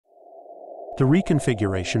The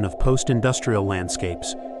reconfiguration of post-industrial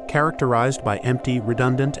landscapes, characterized by empty,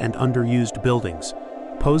 redundant, and underused buildings,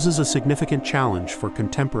 poses a significant challenge for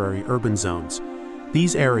contemporary urban zones.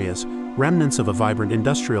 These areas, remnants of a vibrant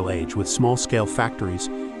industrial age with small-scale factories,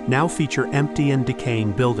 now feature empty and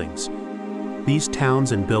decaying buildings. These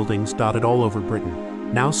towns and buildings dotted all over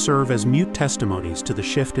Britain now serve as mute testimonies to the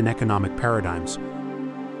shift in economic paradigms.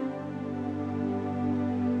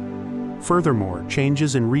 Furthermore,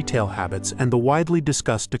 changes in retail habits and the widely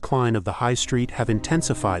discussed decline of the high street have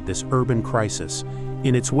intensified this urban crisis.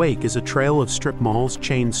 In its wake is a trail of strip malls,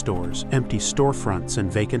 chain stores, empty storefronts,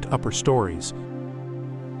 and vacant upper stories.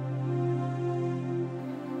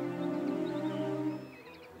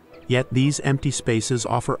 Yet these empty spaces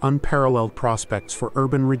offer unparalleled prospects for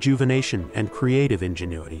urban rejuvenation and creative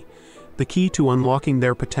ingenuity. The key to unlocking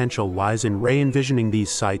their potential lies in re-envisioning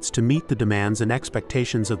these sites to meet the demands and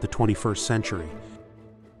expectations of the 21st century.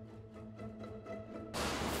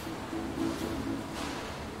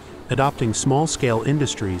 Adopting small-scale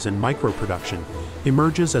industries and micro-production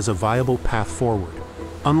emerges as a viable path forward.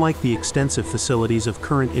 Unlike the extensive facilities of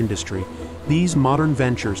current industry, these modern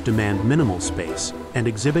ventures demand minimal space and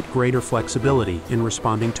exhibit greater flexibility in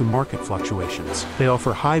responding to market fluctuations. They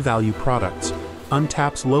offer high-value products,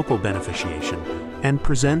 untaps local beneficiation, and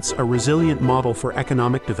presents a resilient model for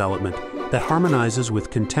economic development that harmonizes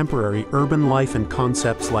with contemporary urban life and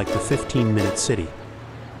concepts like the 15-minute city.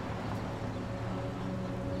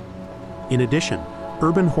 In addition,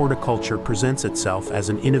 urban horticulture presents itself as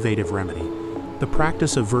an innovative remedy. The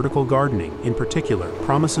practice of vertical gardening, in particular,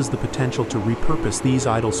 promises the potential to repurpose these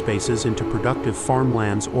idle spaces into productive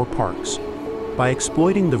farmlands or parks. By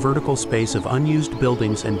exploiting the vertical space of unused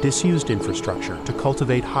buildings and disused infrastructure to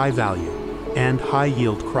cultivate high-value and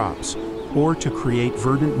high-yield crops, or to create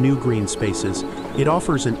verdant new green spaces, it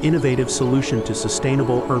offers an innovative solution to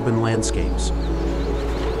sustainable urban landscapes.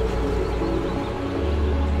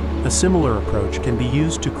 A similar approach can be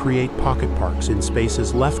used to create pocket parks in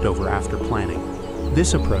spaces left over after planting.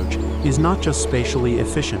 This approach is not just spatially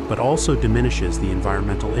efficient but also diminishes the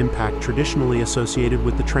environmental impact traditionally associated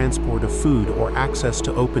with the transport of food or access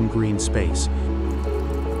to open green space.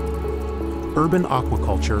 Urban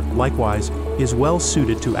aquaculture, likewise, is well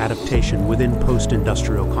suited to adaptation within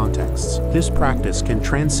post-industrial contexts. This practice can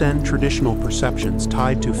transcend traditional perceptions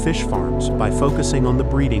tied to fish farms by focusing on the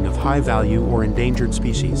breeding of high-value or endangered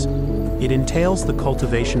species. It entails the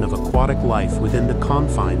cultivation of aquatic life within the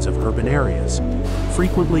confines of urban areas,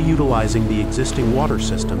 frequently utilizing the existing water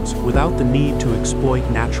systems without the need to exploit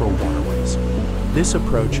natural waterways. This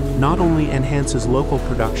approach not only enhances local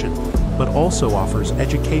production, but also offers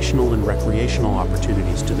educational and recreational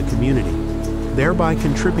opportunities to the community, thereby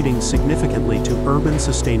contributing significantly to urban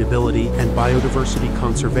sustainability and biodiversity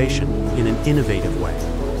conservation in an innovative way.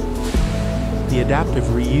 The adaptive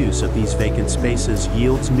reuse of these vacant spaces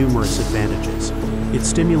yields numerous advantages. It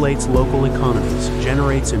stimulates local economies,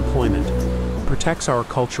 generates employment, protects our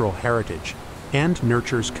cultural heritage, and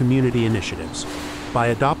nurtures community initiatives. By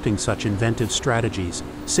adopting such inventive strategies,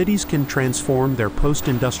 cities can transform their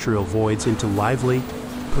post-industrial voids into lively,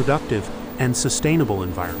 productive, and sustainable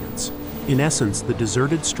environments. In essence, the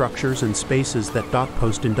deserted structures and spaces that dot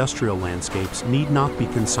post-industrial landscapes need not be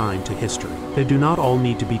consigned to history. They do not all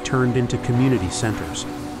need to be turned into community centers,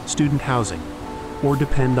 student housing, or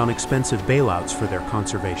depend on expensive bailouts for their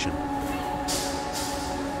conservation.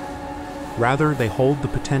 Rather, they hold the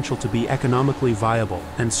potential to be economically viable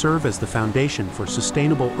and serve as the foundation for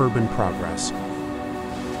sustainable urban progress.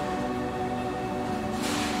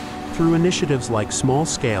 Through initiatives like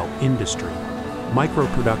small-scale industry,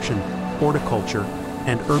 micro-production, horticulture,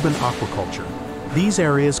 and urban aquaculture, these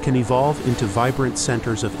areas can evolve into vibrant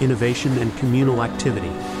centers of innovation and communal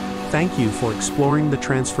activity. Thank you for exploring the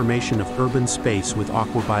transformation of urban space with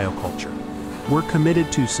Aqua Bioculture. We're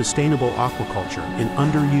committed to sustainable aquaculture in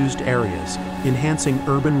underused areas, enhancing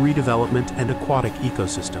urban redevelopment and aquatic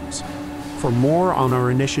ecosystems. For more on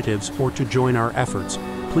our initiatives or to join our efforts,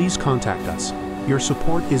 please contact us. Your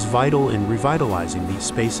support is vital in revitalizing these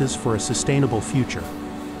spaces for a sustainable future.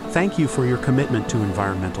 Thank you for your commitment to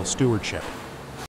environmental stewardship.